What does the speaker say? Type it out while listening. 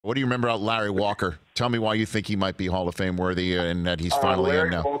What do you remember about Larry Walker? Tell me why you think he might be Hall of Fame worthy and that he's finally in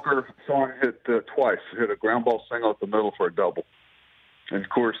now. Larry Walker saw him hit twice. Hit a ground ball single up the middle for a double. In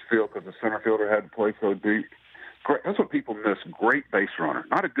Coors Field because the center fielder had to play so deep. Great. That's what people miss. Great base runner.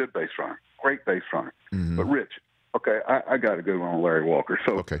 Not a good base runner. Great base runner. Mm-hmm. But Rich, okay, I got a good one on Larry Walker.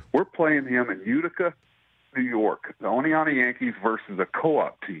 So we're playing him in Utica, New York. The Oneonta Yankees versus a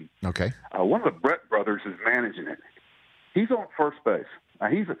co-op team. Okay. One of the Brett brothers is managing it. He's on first base. Now,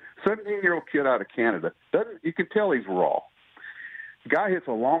 he's a 17-year-old kid out of Canada. You can tell he's raw. Guy hits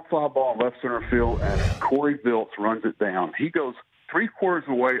a long fly ball in left center field, and Corey Viltz runs it down. He goes 3/4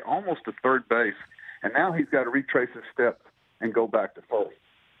 away, almost to third base, and now he's got to retrace his steps and go back to first.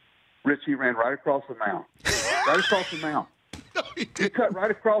 Rich, he ran right across the mound. Right across the mound. No, he cut right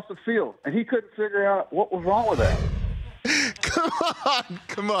across the field, and he couldn't figure out what was wrong with that.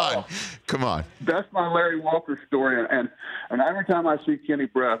 Come on. That's my Larry Walker story, and every time I see Kenny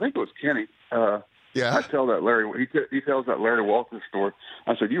Brett, I think it was Kenny. I tell that Larry. He tells that Larry Walker story.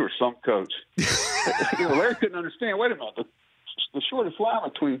 I said, "You were some coach." Larry couldn't understand. Wait a minute, the shortest line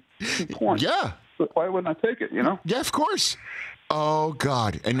between 2 points. Yeah. But why wouldn't I take it? Yeah, of course. Oh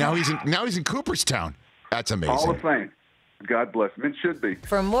God! And now he's in Cooperstown. That's amazing. Hall of Fame. God bless him. It should be.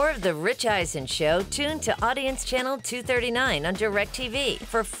 For more of The Rich Eisen Show, tune to Audience Channel 239 on DirecTV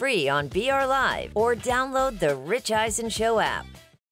for free on BR Live or download the Rich Eisen Show app.